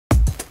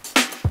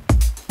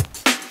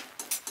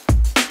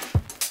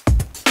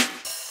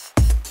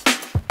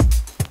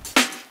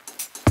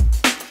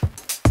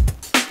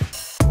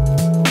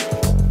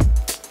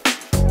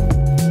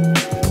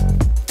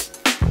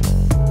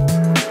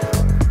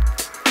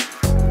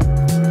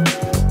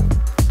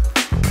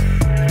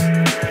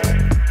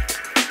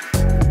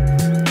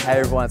Hey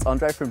everyone, it's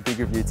Andre from Big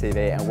Review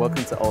TV and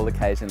welcome to All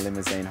Occasion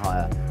Limousine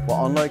Hire. We're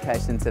on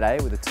location today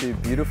with the two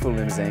beautiful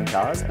limousine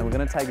cars and we're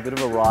going to take a bit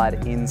of a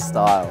ride in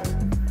style.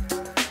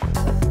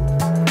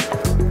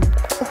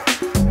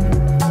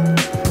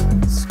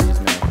 Excuse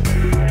me.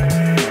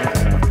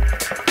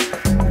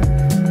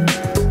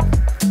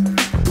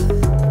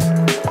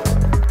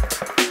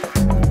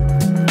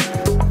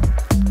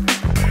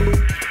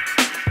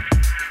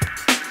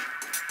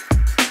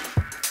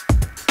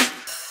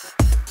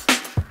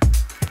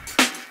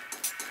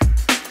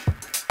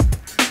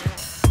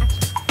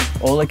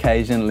 All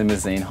occasion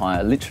limousine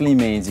hire literally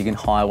means you can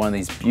hire one of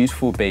these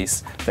beautiful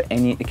beasts for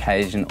any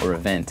occasion or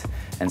event.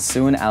 And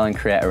Sue and Alan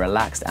create a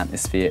relaxed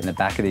atmosphere in the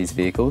back of these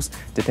vehicles,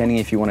 depending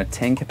if you want a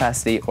 10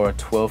 capacity or a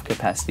 12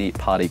 capacity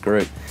party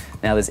group.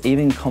 Now there's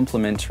even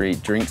complimentary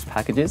drinks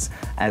packages,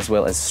 as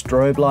well as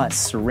strobe lights,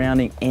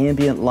 surrounding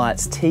ambient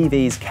lights,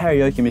 TVs,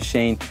 karaoke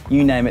machine,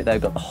 you name it,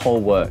 they've got the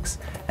whole works.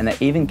 And they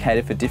even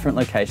cater for different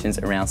locations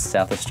around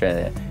South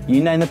Australia.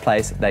 You name the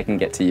place, they can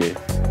get to you.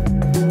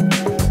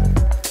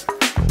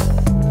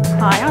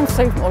 Hi, I'm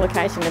Sue from All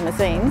Occasion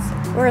Limousines.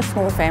 We're a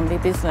small family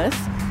business.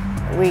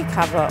 We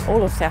cover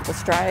all of South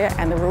Australia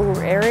and the rural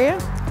area.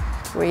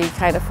 We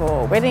cater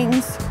for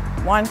weddings,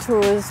 wine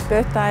tours,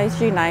 birthdays,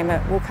 you name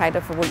it, we'll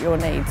cater for your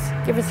needs.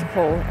 Give us a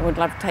call and we'd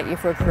love to take you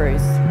for a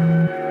cruise.